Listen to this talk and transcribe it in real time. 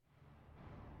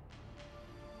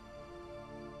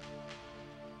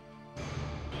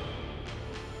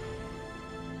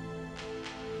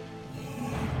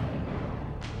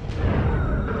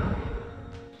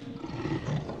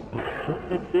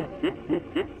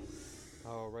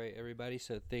All right, everybody.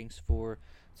 So thanks for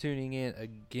tuning in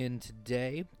again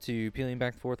today to Peeling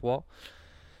Back the Fourth Wall.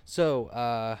 So,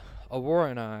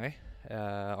 Aurora and I,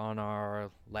 on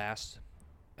our last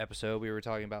episode, we were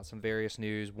talking about some various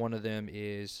news. One of them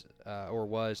is, or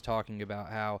was talking about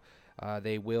how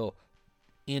they will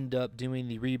end up doing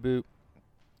the reboot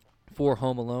for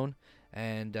Home Alone.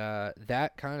 And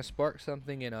that kind of sparked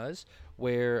something in us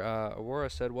where Aurora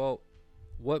said, well,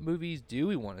 what movies do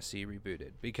we want to see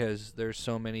rebooted? Because there's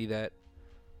so many that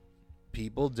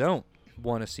people don't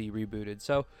want to see rebooted.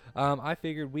 So I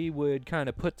figured we would kind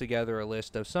of put together a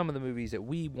list of some of the movies that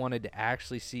we wanted to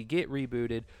actually see get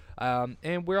rebooted.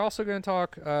 And we're also going to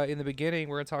talk, in the beginning,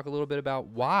 we're going to talk a little bit about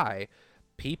why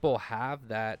people have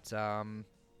that,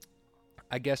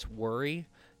 I guess, worry,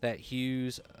 that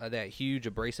huge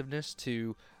abrasiveness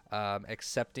to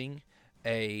accepting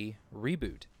a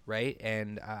reboot, right?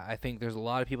 And I think there's a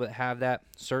lot of people that have that.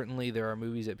 Certainly there are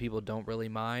movies that people don't really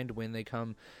mind when they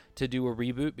come to do a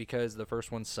reboot because the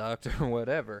first one sucked or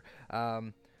whatever.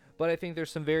 But I think there's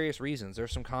some various reasons.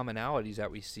 There's some commonalities that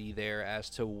we see there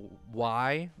as to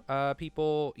why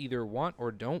people either want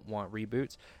or don't want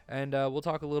reboots, and we'll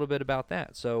talk a little bit about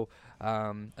that. So,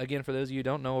 again, for those of you who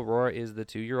don't know, Aurora is the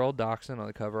 2-year-old dachshund on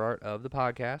the cover art of the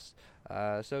podcast.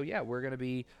 So, yeah, we're going to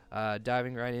be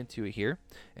diving right into it here,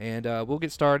 and we'll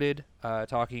get started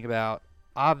talking about,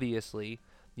 obviously,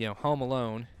 Home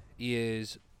Alone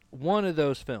is one of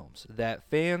those films that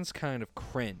fans kind of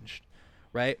cringed,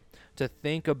 right, to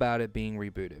think about it being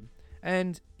rebooted.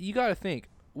 And you got to think,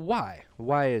 why?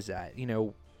 Why is that?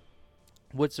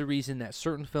 What's the reason that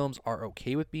certain films are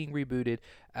okay with being rebooted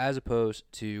as opposed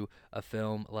to a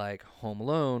film like Home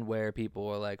Alone where people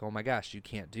are like, oh my gosh, you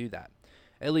can't do that?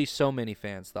 At least so many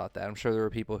fans thought that. I'm sure there were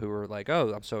people who were like,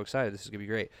 oh, I'm so excited, this is going to be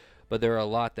great. But there are a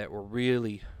lot that were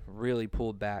really, really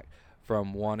pulled back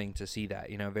from wanting to see that.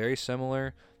 Very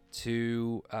similar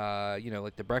to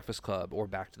like The Breakfast Club or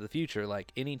Back to the Future.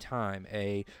 Like, anytime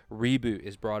a reboot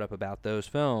is brought up about those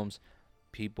films,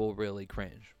 people really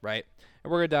cringe, right?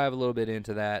 And we're going to dive a little bit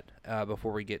into that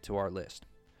before we get to our list.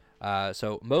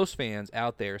 So most fans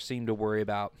out there seem to worry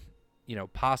about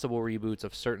possible reboots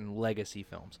of certain legacy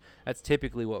films. That's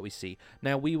typically what we see.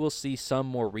 Now, we will see some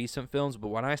more recent films, but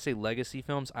when I say legacy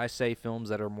films, I say films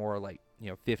that are more like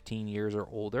 15 years or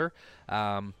older.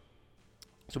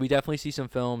 So we definitely see some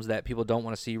films that people don't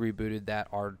want to see rebooted that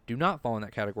do not fall in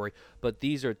that category, but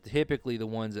these are typically the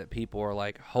ones that people are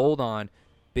like, hold on,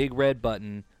 big red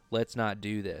button, let's not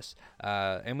do this.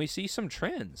 And we see some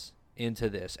trends into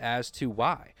this as to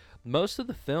why. Most of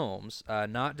the films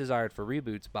not desired for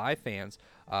reboots by fans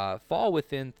fall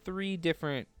within 3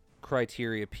 different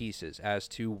criteria pieces as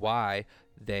to why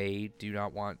they do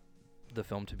not want the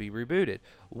film to be rebooted.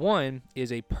 One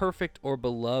is a perfect or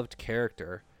beloved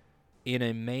character in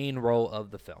a main role of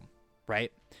the film,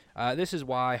 right? This is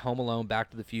why Home Alone,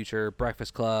 Back to the Future,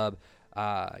 Breakfast Club,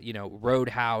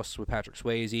 Roadhouse with Patrick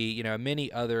Swayze,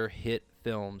 many other hit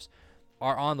films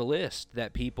are on the list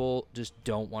that people just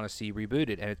don't want to see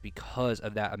rebooted, and it's because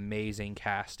of that amazing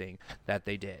casting that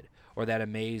they did, or that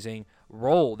amazing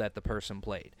role that the person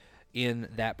played in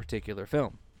that particular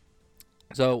film.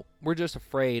 So we're just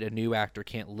afraid a new actor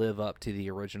can't live up to the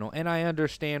original, and I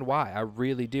understand why. I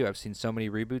really do. I've seen so many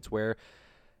reboots where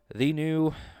the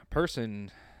new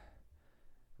person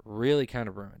really kind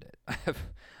of ruined it.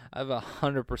 I've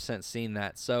 100% seen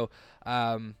that. So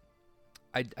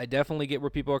I definitely get where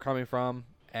people are coming from,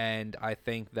 and I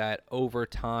think that over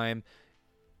time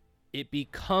it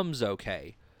becomes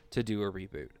okay to do a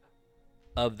reboot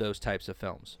of those types of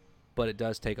films. But it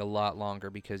does take a lot longer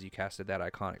because you casted that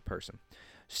iconic person.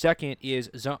 Second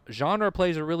is genre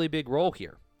plays a really big role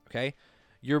here, okay?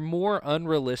 Your more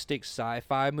unrealistic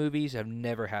sci-fi movies have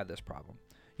never had this problem.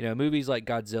 Movies like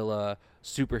Godzilla,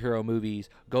 superhero movies,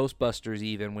 Ghostbusters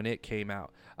even, when it came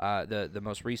out, the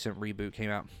most recent reboot came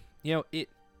out,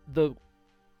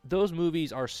 those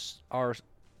movies are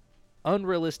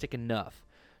unrealistic enough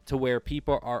to where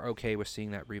people are okay with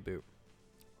seeing that reboot.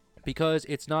 Because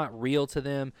it's not real to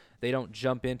them, they don't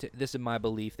jump into, this is my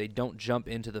belief, they don't jump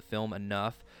into the film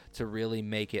enough to really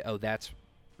make it, oh, that's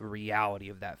the reality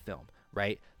of that film,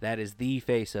 right? That is the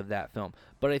face of that film.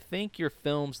 But I think your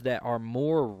films that are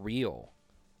more real,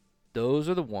 those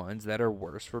are the ones that are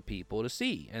worse for people to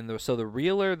see. And so the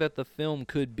realer that the film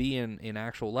could be in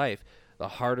actual life, the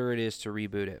harder it is to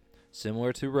reboot it.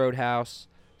 Similar to Roadhouse,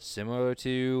 similar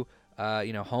to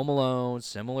Home Alone,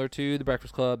 similar to The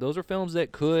Breakfast Club. Those are films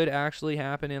that could actually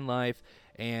happen in life,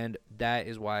 and that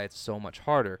is why it's so much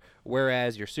harder.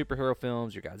 Whereas your superhero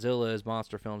films, your Godzillas,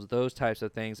 monster films, those types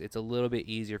of things, it's a little bit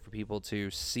easier for people to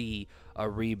see a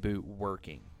reboot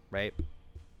working, right?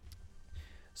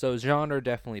 So genre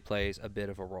definitely plays a bit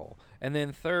of a role. And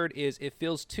then third is it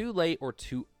feels too late or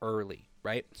too early,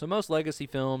 right? So most legacy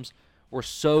films were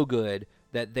so good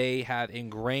that they have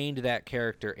ingrained that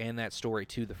character and that story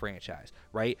to the franchise,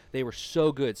 right? They were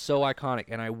so good, so iconic,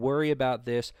 and I worry about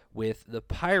this with the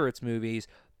Pirates movies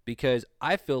because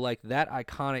I feel like that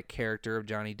iconic character of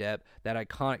Johnny Depp, that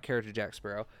iconic character Jack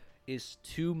Sparrow, is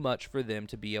too much for them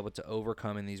to be able to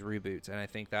overcome in these reboots, and I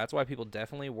think that's why people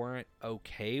definitely weren't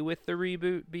okay with the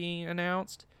reboot being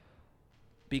announced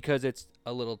because it's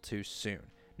a little too soon.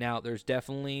 Now, there's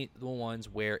definitely the ones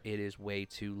where it is way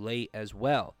too late as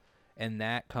well. And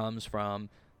that comes from,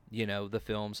 the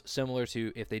films similar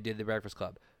to if they did The Breakfast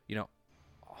Club.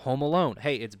 Home Alone.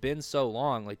 Hey, it's been so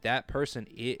long. Like, that person,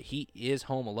 he is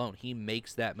Home Alone. He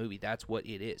makes that movie. That's what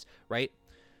it is, right?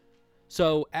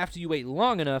 So after you wait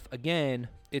long enough, again,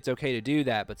 it's okay to do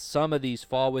that. But some of these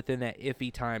fall within that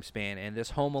iffy time span. And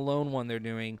this Home Alone one they're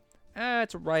doing,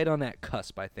 it's right on that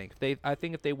cusp, I think. I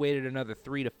think if they waited another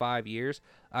 3 to 5 years,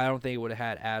 I don't think it would have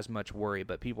had as much worry.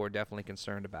 But people are definitely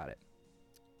concerned about it.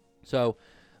 So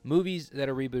movies that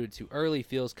are rebooted too early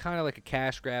feels kind of like a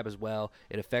cash grab as well.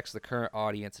 It affects the current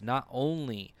audience, not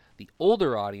only the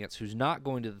older audience who's not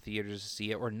going to the theaters to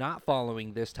see it or not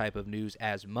following this type of news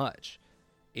as much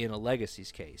in a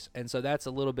Legacy's case. And so that's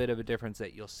a little bit of a difference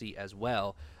that you'll see as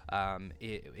well.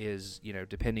 It is,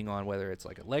 depending on whether it's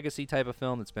like a Legacy type of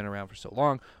film that's been around for so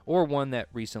long or one that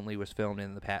recently was filmed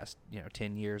in the past,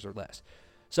 10 years or less.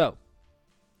 So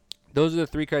those are the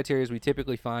three criteria we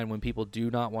typically find when people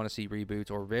do not want to see reboots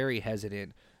or very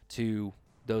hesitant to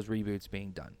those reboots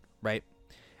being done, right?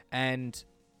 And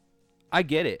I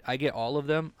get it. I get all of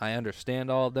them. I understand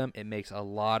all of them. It makes a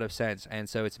lot of sense. And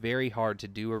so it's very hard to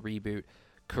do a reboot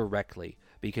correctly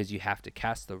because you have to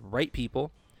cast the right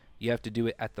people, you have to do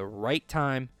it at the right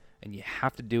time, and you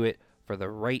have to do it for the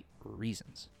right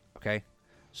reasons, okay?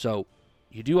 So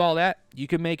you do all that, you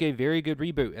can make a very good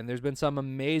reboot, and there's been some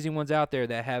amazing ones out there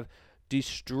that have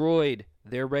destroyed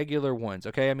their regular ones,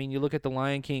 okay? I mean, you look at The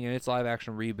Lion King and its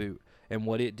live-action reboot and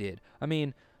what it did. I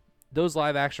mean, those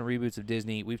live-action reboots of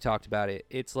Disney, we've talked about it.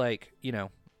 It's like,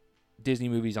 Disney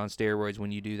movies on steroids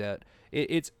when you do that.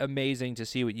 It's amazing to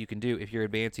see what you can do if you're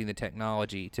advancing the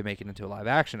technology to make it into a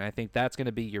live-action. I think that's going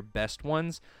to be your best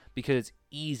ones because it's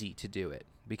easy to do it.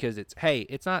 Because it's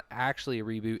not actually a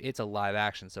reboot, it's a live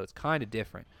action, so it's kind of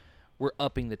different. We're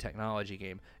upping the technology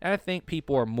game. And I think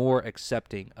people are more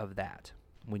accepting of that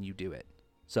when you do it.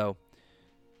 So,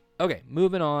 okay,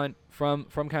 moving on from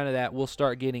kind of that, we'll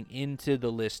start getting into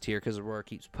the list here because Aurora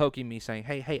keeps poking me saying,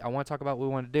 hey, I want to talk about what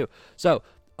we want to do. So,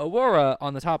 Aurora,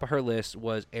 on the top of her list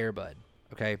was Air Bud,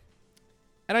 okay?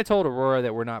 And I told Aurora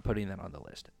that we're not putting that on the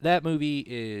list. That movie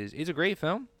is a great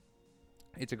film.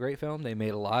 It's a great film. They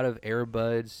made a lot of Air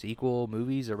Bud sequel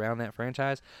movies around that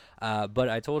franchise. But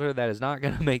I told her that is not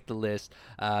going to make the list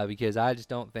because I just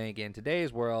don't think in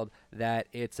today's world that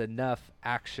it's enough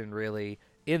action really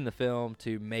in the film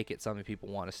to make it something people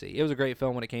want to see. It was a great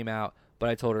film when it came out, but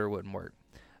I told her it wouldn't work.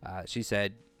 She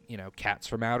said, Cats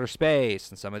from Outer Space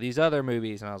and some of these other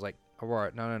movies. And I was like,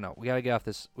 Aurora, no. We got to get off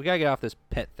this. We got to get off this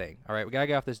pet thing. All right. We got to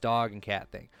get off this dog and cat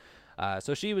thing.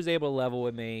 So she was able to level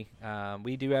with me.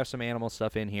 We do have some animal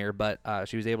stuff in here, but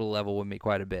she was able to level with me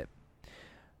quite a bit.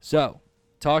 So,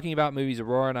 talking about movies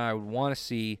Aurora and I would want to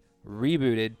see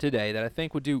rebooted today that I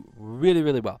think would do really,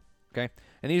 really well. Okay,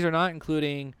 and these are not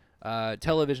including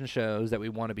television shows that we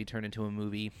want to be turned into a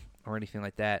movie or anything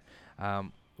like that.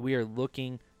 We are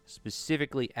looking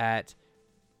specifically at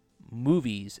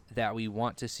movies that we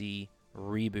want to see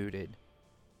rebooted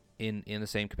in the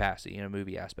same capacity, in a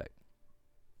movie aspect.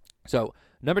 So,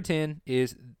 number 10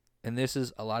 is, and this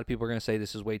is, a lot of people are going to say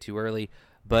this is way too early,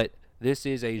 but this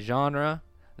is a genre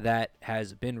that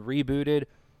has been rebooted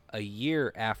a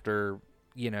year after,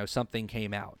 something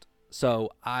came out. So,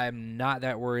 I'm not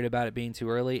that worried about it being too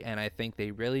early, and I think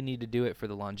they really need to do it for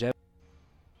the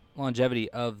longevity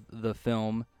of the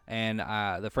film and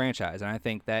the franchise, and I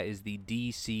think that is the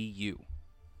DCU.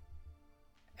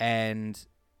 And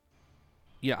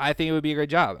I think it would be a great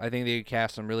job. I think they could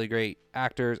cast some really great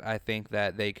actors. I think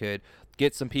that they could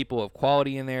get some people of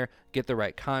quality in there, get the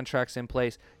right contracts in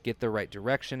place, get the right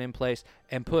direction in place,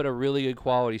 and put a really good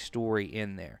quality story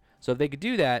in there. So if they could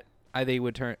do that, they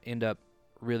would end up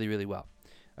really, really well.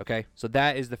 Okay, so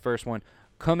that is the first one.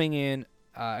 Coming in,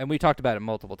 and we talked about it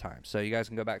multiple times, so you guys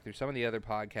can go back through some of the other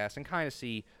podcasts and kind of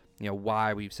see,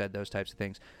 why we've said those types of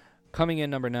things. Coming in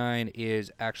number 9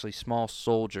 is actually Small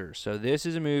Soldiers. So this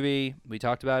is a movie. We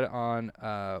talked about it on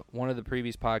one of the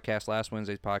previous podcasts, last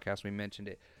Wednesday's podcast. We mentioned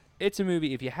it. It's a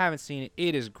movie. If you haven't seen it,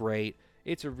 it is great.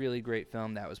 It's a really great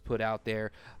film that was put out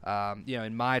there.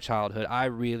 In my childhood, I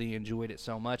really enjoyed it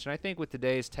so much. And I think with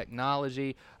today's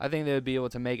technology, I think they would be able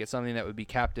to make it something that would be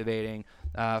captivating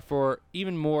for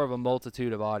even more of a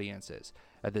multitude of audiences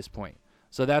at this point.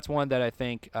 So that's one that I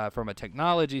think from a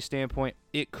technology standpoint,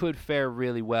 it could fare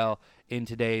really well in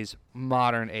today's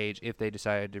modern age if they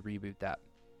decided to reboot that.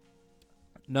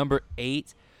 Number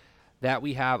 8 that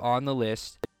we have on the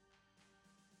list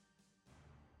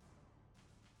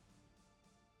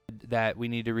that we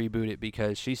need to reboot it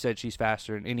because she said she's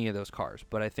faster than any of those cars,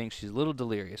 but I think she's a little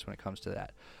delirious when it comes to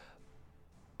that.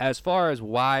 As far as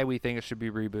why we think it should be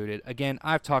rebooted, again,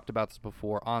 I've talked about this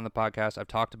before on the podcast. I've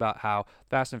talked about how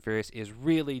Fast and Furious is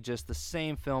really just the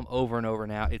same film over and over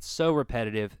now. It's so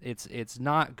repetitive. It's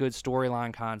not good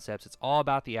storyline concepts. It's all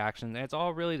about the action. And it's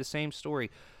all really the same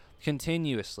story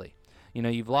continuously.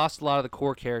 You've lost a lot of the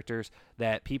core characters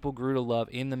that people grew to love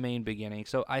in the main beginning.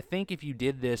 So I think if you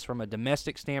did this from a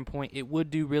domestic standpoint, it would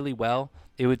do really well.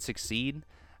 It would succeed.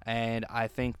 And I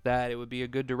think that it would be a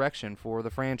good direction for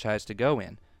the franchise to go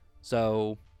in.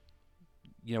 So,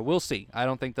 we'll see. I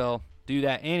don't think they'll do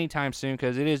that anytime soon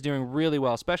because it is doing really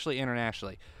well, especially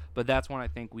internationally. But that's one I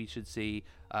think we should see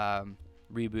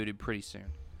rebooted pretty soon.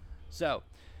 So,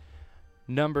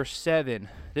 number 7.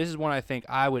 This is one I think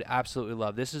I would absolutely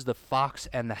love. This is The Fox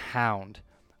and the Hound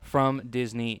from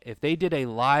Disney. If they did a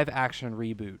live-action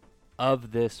reboot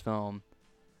of this film,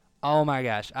 oh my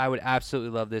gosh, I would absolutely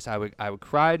love this. I would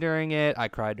cry during it. I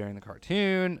cried during the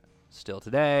cartoon. Still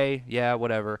today. Yeah,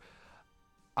 whatever.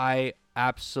 I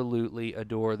absolutely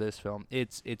adore this film.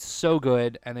 It's so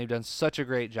good, and they've done such a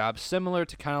great job. Similar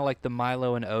to kind of like the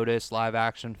Milo and Otis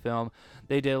live-action film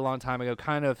they did a long time ago.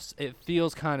 It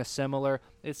feels kind of similar.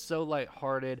 It's so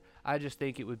lighthearted. I just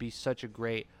think it would be such a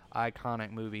great,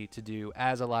 iconic movie to do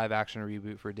as a live-action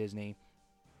reboot for Disney.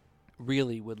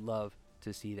 Really would love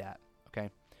to see that. Okay.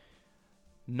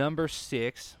 Number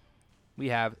 6, we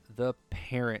have The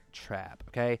Parent Trap.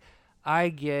 Okay. I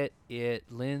get it,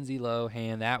 Lindsay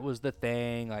Lohan, that was the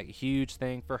thing, like a huge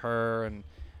thing for her,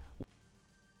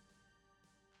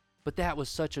 but that was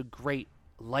such a great,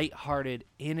 lighthearted,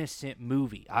 innocent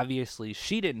movie. Obviously,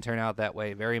 she didn't turn out that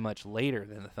way very much later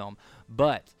than the film,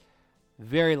 but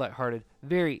very lighthearted,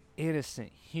 very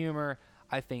innocent humor.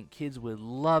 I think kids would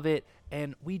love it,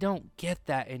 and we don't get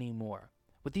that anymore.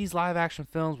 With these live-action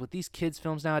films, with these kids'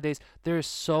 films nowadays, there is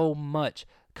so much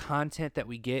content that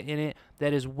we get in it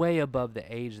that is way above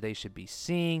the age they should be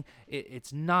seeing.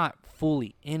 It's not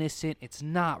fully innocent. It's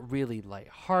not really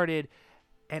lighthearted.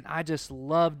 And I just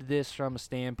loved this from a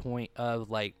standpoint of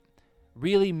like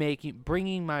really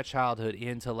bringing my childhood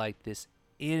into like this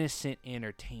innocent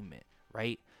entertainment,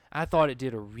 right? I thought it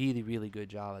did a really, really good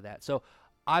job of that. So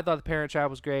I thought The Parent Trap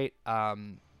was great.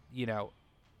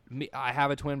 I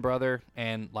have a twin brother,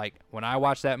 and like when I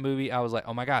watched that movie, I was like,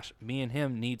 oh my gosh, me and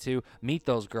him need to meet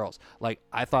those girls. Like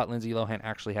I thought Lindsay Lohan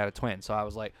actually had a twin, so I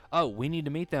was like, oh, we need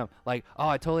to meet them. Like, oh,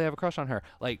 I totally have a crush on her.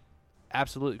 Like,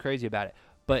 absolutely crazy about it.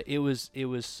 But it was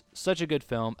such a good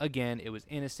film. Again, it was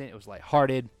innocent, it was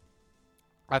lighthearted.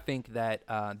 I think that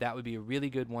that would be a really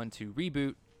good one to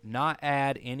reboot, not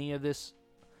add any of this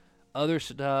other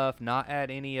stuff, not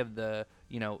add any of the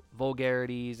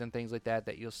vulgarities and things like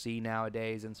that you'll see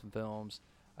nowadays in some films.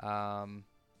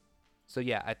 So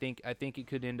yeah, I think it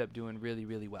could end up doing really,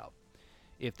 really well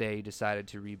if they decided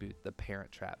to reboot The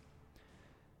Parent Trap.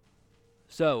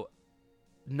 So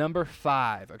number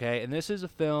 5, okay, and this is a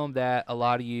film that a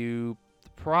lot of you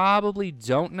probably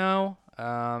don't know,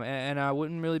 and I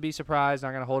wouldn't really be surprised. I'm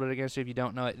not going to hold it against you if you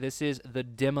don't know it. This is The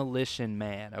Demolition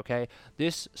Man, okay?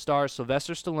 This stars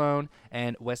Sylvester Stallone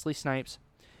and Wesley Snipes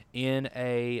in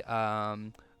a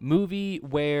movie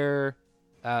where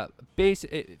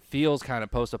it feels kind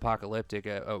of post-apocalyptic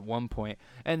at one point,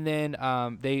 and then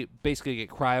they basically get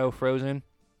cryo-frozen,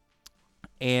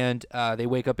 and they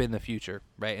wake up in the future,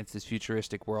 right? It's this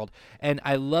futuristic world, and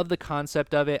I love the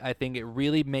concept of it. I think it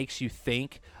really makes you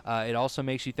think. It also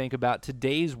makes you think about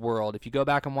today's world. If you go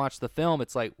back and watch the film,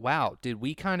 it's like, wow, did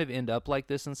we kind of end up like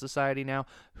this in society now?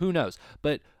 Who knows?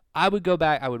 But I would go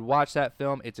back, I would watch that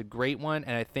film. It's a great one,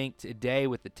 and I think today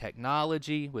with the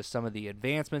technology, with some of the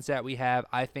advancements that we have,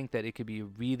 I think that it could be a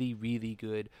really, really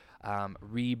good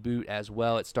reboot as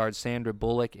well. It stars Sandra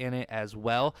Bullock in it as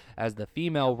well as the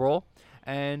female role.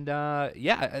 And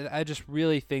I just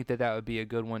really think that would be a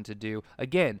good one to do.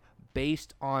 Again,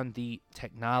 based on the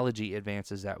technology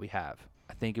advances that we have.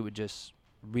 I think it would just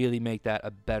really make that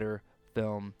a better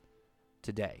film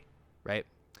today, right?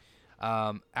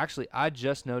 Actually, I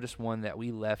just noticed one that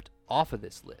we left off of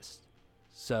this list.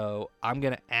 So I'm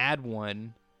going to add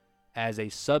one as a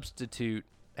substitute,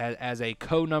 as a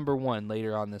co-number one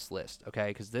later on this list, okay?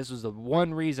 Because this was the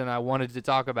one reason I wanted to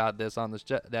talk about this on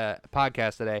the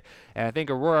podcast today. And I think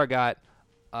Aurora got,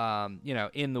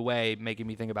 in the way, making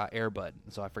me think about Air Bud.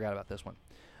 So I forgot about this one.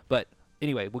 But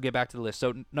anyway, we'll get back to the list.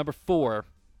 So number 4,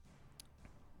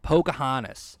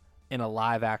 Pocahontas in a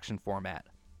live-action format.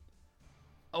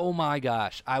 Oh my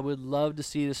gosh, I would love to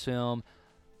see this film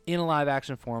in a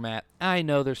live-action format. I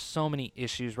know there's so many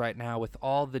issues right now with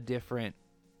all the different,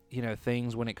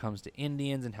 things when it comes to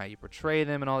Indians and how you portray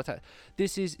them and all the time.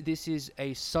 This is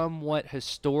a somewhat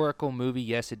historical movie.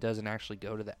 Yes, it doesn't actually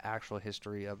go to the actual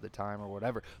history of the time or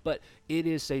whatever, but it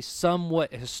is a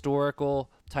somewhat historical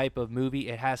type of movie.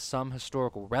 It has some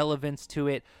historical relevance to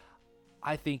it.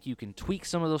 I think you can tweak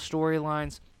some of those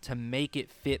storylines to make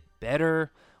it fit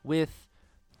better with,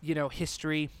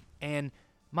 history. And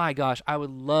my gosh, I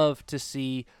would love to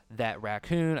see that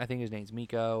raccoon. I think his name's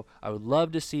Miko. I would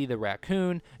love to see the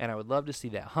raccoon, and I would love to see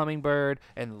that hummingbird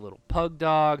and the little pug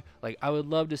dog. Like, I would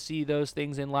love to see those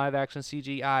things in live action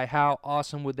CGI. How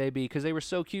awesome would they be? Because they were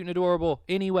so cute and adorable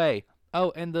anyway.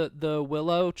 Oh, and the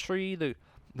willow tree, the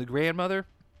grandmother,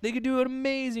 they could do an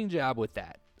amazing job with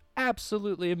that.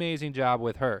 Absolutely amazing job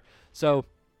with her. So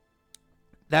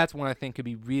that's one I think could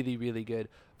be really, really good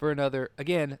for another,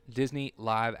 again, Disney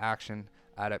live action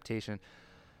adaptation.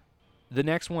 The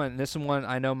next one, this one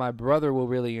I know my brother will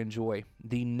really enjoy,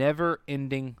 The Never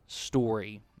Ending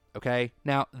Story. Okay,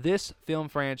 now this film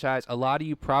franchise, a lot of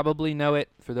you probably know it.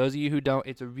 For those of you who don't,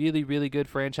 it's a really, really good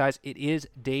franchise. It is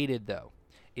dated, though.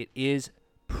 It is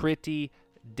pretty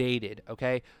dated,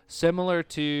 okay? Similar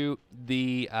to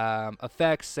the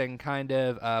effects and kind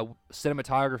of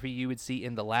cinematography you would see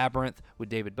in The Labyrinth with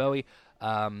David Bowie.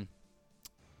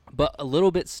 But a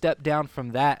little bit stepped down from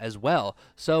that as well.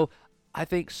 So I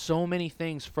think so many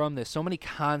things from this, so many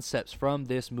concepts from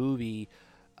this movie,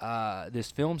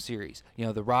 this film series,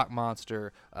 the rock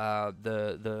monster,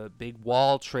 the big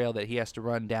wall trail that he has to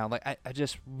run down. Like, I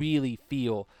just really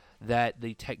feel that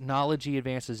the technology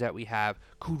advances that we have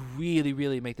could really,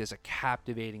 really make this a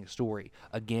captivating story,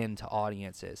 again, to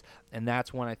audiences. And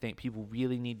that's one I think people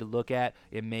really need to look at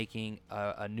in making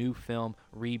a new film,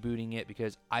 rebooting it,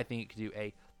 because I think it could do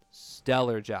a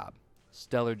stellar job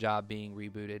being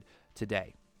rebooted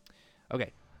today.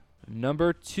 Okay,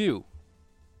 number 2.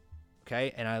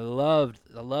 Okay, and I love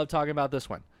talking about this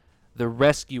one. The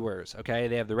Rescuers. Okay,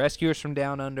 they have The Rescuers from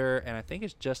Down Under, and I think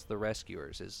it's just The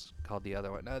Rescuers is called the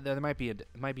other one. There might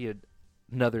be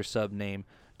another sub name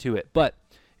to it, but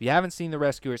if you haven't seen The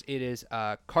Rescuers, it is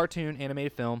a cartoon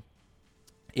animated film.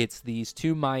 It's these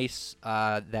 2 mice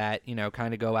that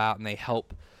kind of go out and they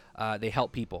help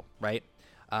people, right?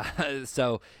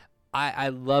 So I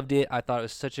loved it. I thought it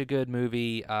was such a good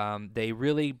movie. They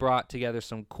really brought together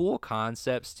some cool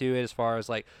concepts to it, as far as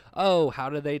like, oh, how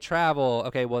do they travel?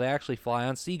 Okay, well, they actually fly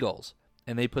on seagulls,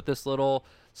 and they put this little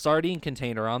sardine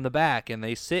container on the back, and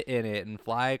they sit in it and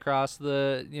fly across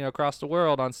the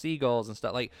world on seagulls and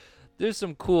stuff. Like, there's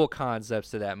some cool concepts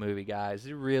to that movie, guys.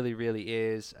 It really, really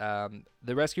is.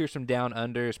 The Rescuers from Down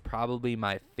Under is probably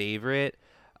my favorite.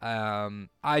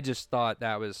 I just thought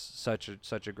that was such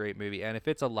a great movie, and if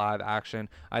it's a live action,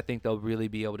 I think they'll really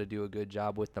be able to do a good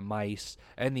job with the mice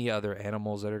and the other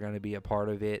animals that are going to be a part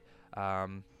of it.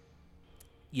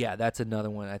 Yeah, that's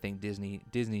another one I think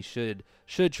Disney should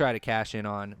try to cash in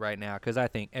on right now, because I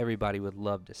think everybody would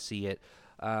love to see it.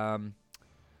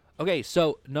 Okay,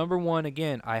 so number 1,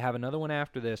 again, I have another one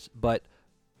after this, but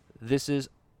this is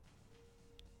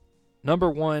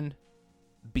number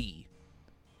 1B.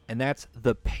 And that's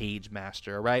The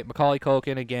Pagemaster, right? Macaulay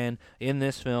Culkin again in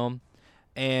this film,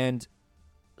 and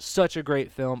such a great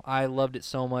film. I loved it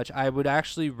so much. I would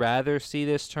actually rather see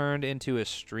this turned into a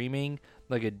streaming,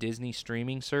 like a Disney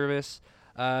streaming service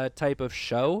type of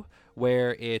show,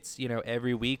 where it's,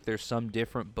 every week there's some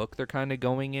different book they're kind of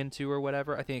going into or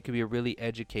whatever. I think it could be a really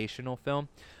educational film,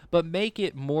 but make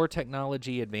it more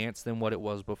technology advanced than what it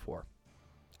was before.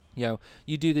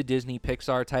 You do the Disney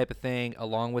Pixar type of thing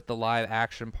along with the live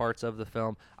action parts of the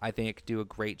film. I think it could do a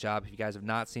great job. If you guys have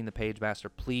not seen The Pagemaster,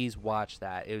 please watch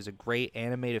that. It was a great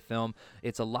animated film.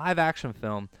 It's a live action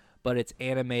film, but it's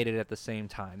animated at the same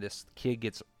time. This kid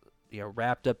gets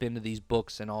wrapped up into these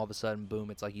books, and all of a sudden,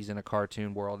 boom, it's like he's in a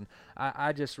cartoon world. And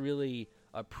I just really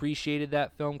appreciated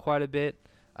that film quite a bit.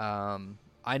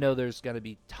 I know there's going to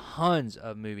be tons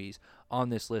of movies on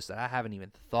this list that I haven't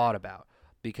even thought about,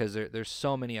 because there's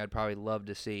so many I'd probably love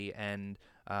to see, and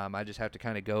I just have to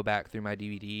kind of go back through my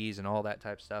DVDs and all that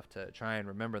type of stuff to try and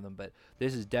remember them. But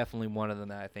this is definitely one of them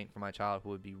that I think for my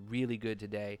childhood would be really good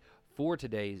today for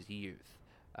today's youth.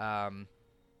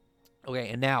 Okay,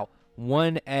 and now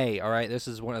 1A, all right? This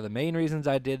is one of the main reasons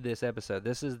I did this episode.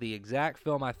 This is the exact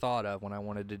film I thought of when I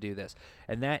wanted to do this,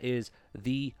 and that is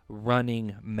The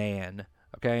Running Man,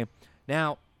 okay?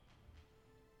 Now,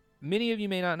 many of you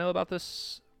may not know about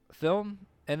this film,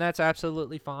 and that's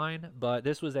absolutely fine, but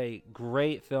this was a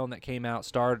great film that came out,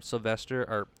 starred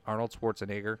Arnold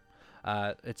Schwarzenegger.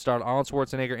 It starred Arnold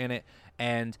Schwarzenegger in it,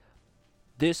 and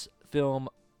this film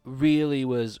really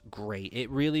was great. It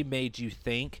really made you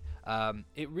think.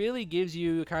 It really gives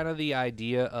you kind of the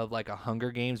idea of like a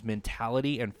Hunger Games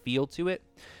mentality and feel to it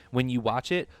when you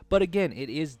watch it. But again, it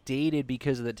is dated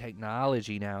because of the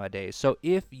technology nowadays. So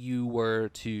if you were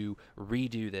to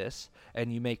redo this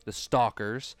and you make the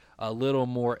stalkers a little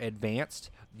more advanced,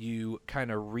 you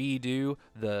kind of redo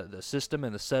the system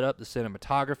and the setup, the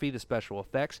cinematography, the special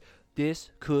effects, this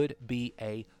could be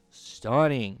a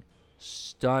stunning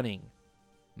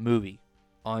movie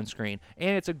on screen.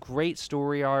 And it's a great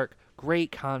story arc,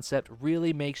 great concept,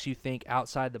 really makes you think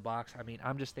outside the box. I mean,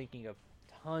 I'm just thinking of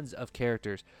tons of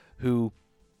characters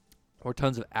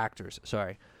tons of actors,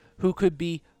 who could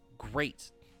be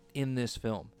great in this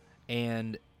film.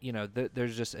 And, you know,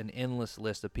 there's just an endless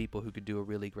list of people who could do a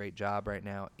really great job right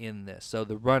now in this. So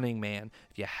The Running Man,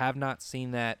 if you have not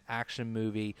seen that action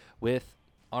movie with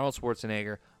Arnold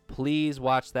Schwarzenegger, please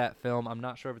watch that film. I'm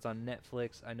not sure if it's on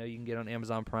Netflix. I know you can get it on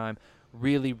Amazon Prime.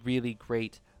 Really, really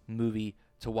great movie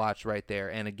to watch right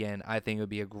there. And again, I think it would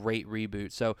be a great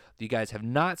reboot. So if you guys have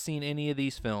not seen any of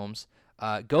these films,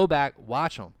 go back,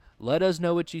 watch them. Let us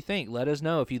know what you think. Let us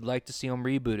know if you'd like to see them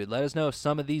rebooted. Let us know if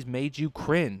some of these made you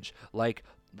cringe, like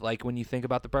when you think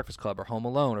about The Breakfast Club or Home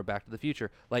Alone or Back to the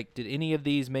Future. Like, did any of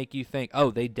these make you think,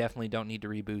 oh, they definitely don't need to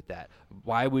reboot that?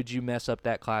 Why would you mess up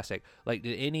that classic? Like,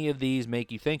 did any of these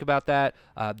make you think about that?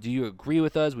 Do you agree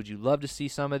with us? Would you love to see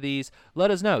some of these?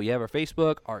 Let us know. You have our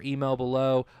Facebook, our email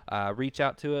below. Reach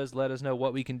out to us. Let us know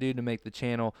what we can do to make the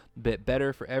channel a bit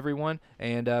better for everyone.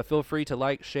 And feel free to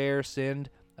like, share, send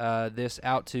this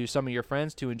out to some of your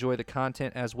friends to enjoy the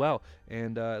content as well.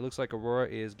 And it looks like Aurora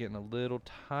is getting a little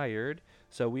tired,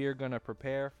 so we are going to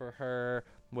prepare for her,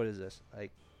 what is this,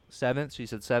 like seventh? She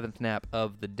said seventh nap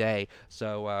of the day,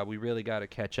 so we really got to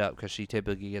catch up because she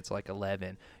typically gets like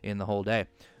 11 in the whole day.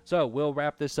 So we'll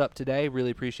wrap this up today.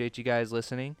 Really appreciate you guys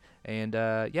listening, and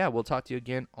yeah, we'll talk to you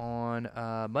again on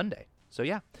Monday. So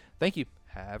yeah, thank you.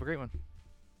 Have a great one.